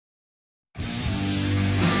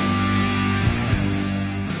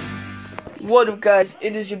What up, guys?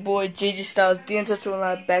 It is your boy JJ Styles, the Untouchable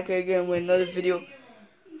Live, back here again with another video.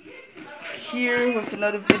 Here with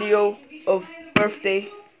another video of birthday.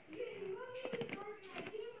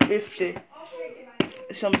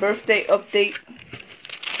 Some birthday update.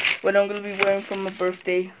 What I'm gonna be wearing for my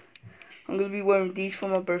birthday. I'm gonna be wearing these for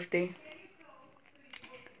my birthday.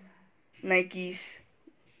 Nikes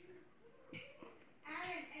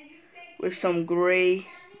with some gray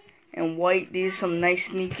and white. These are some nice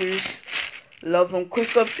sneakers. Love them. Quick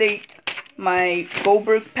update. My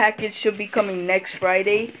Goldberg package should be coming next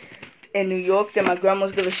Friday in New York. Then my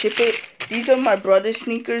grandma's gonna ship it. These are my brother's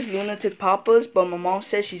sneakers, Lunatic Papa's, but my mom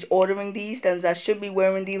says she's ordering these. Then I should be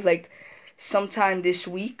wearing these like sometime this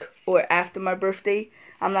week or after my birthday.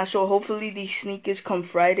 I'm not sure. Hopefully these sneakers come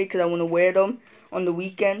Friday because I want to wear them on the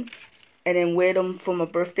weekend and then wear them for my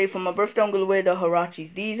birthday. For my birthday, I'm going to wear the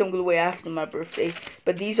Huaraches. These I'm going to wear after my birthday.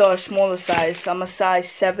 But these are a smaller size. I'm a size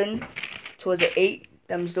 7 towards an 8.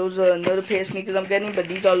 Those are another pair of sneakers I'm getting, but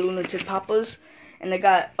these are Lunatic Papa's. And I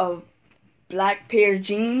got a black pair of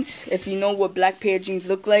jeans, if you know what black pair of jeans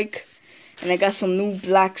look like. And I got some new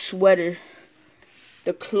black sweater.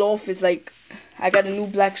 The cloth is like, I got a new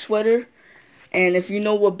black sweater. And if you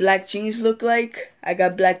know what black jeans look like, I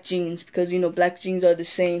got black jeans because, you know, black jeans are the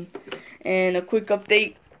same. And a quick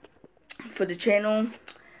update for the channel.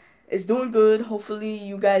 It's doing good. Hopefully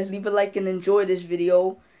you guys leave a like and enjoy this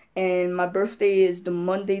video. And my birthday is the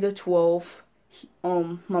Monday the 12th.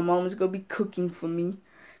 My mom is going to be cooking for me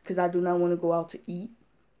because I do not want to go out to eat.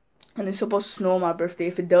 And it's supposed to snow on my birthday.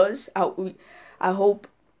 If it does, I hope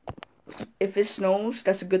if it snows,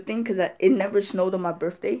 that's a good thing because it never snowed on my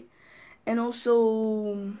birthday. And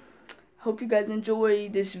also, hope you guys enjoy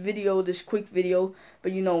this video, this quick video.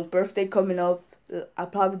 But you know, birthday coming up. I'll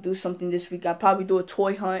probably do something this week. I'll probably do a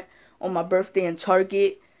toy hunt on my birthday in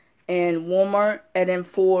Target and Walmart. And then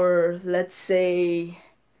for, let's say,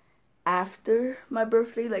 after my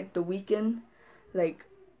birthday, like the weekend, like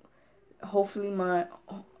hopefully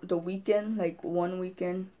the weekend, like one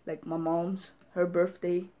weekend, like my mom's, her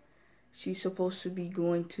birthday, she's supposed to be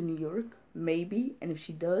going to New York, maybe. And if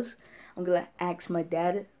she does, I'm gonna ask my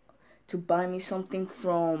dad to buy me something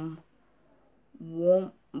from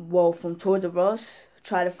from Toys R Us.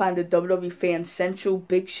 Try to find the WWE Fan Central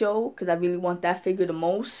Big Show because I really want that figure the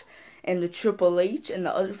most, and the Triple H and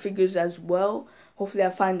the other figures as well. Hopefully I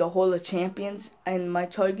find the Hall of Champions in my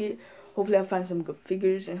Target. Hopefully I find some good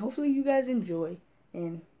figures, and hopefully you guys enjoy.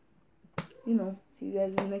 And you know, see you guys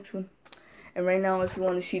in the next one. And right now, if you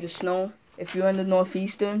want to see the snow, if you're in the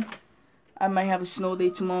Northeastern, I might have a snow day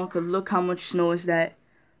tomorrow because look how much snow is that.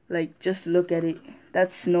 Like, just look at it.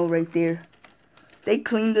 That's snow right there. They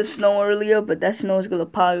cleaned the snow earlier, but that snow is going to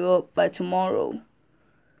pile up by tomorrow.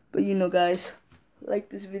 But you know, guys, like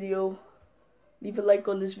this video. Leave a like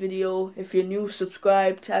on this video. If you're new,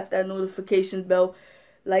 subscribe. Tap that notification bell.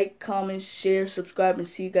 Like, comment, share, subscribe, and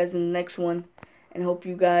see you guys in the next one. And hope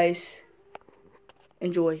you guys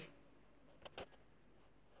enjoy.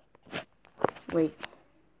 Wait.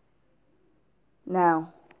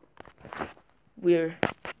 Now we're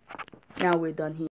done here.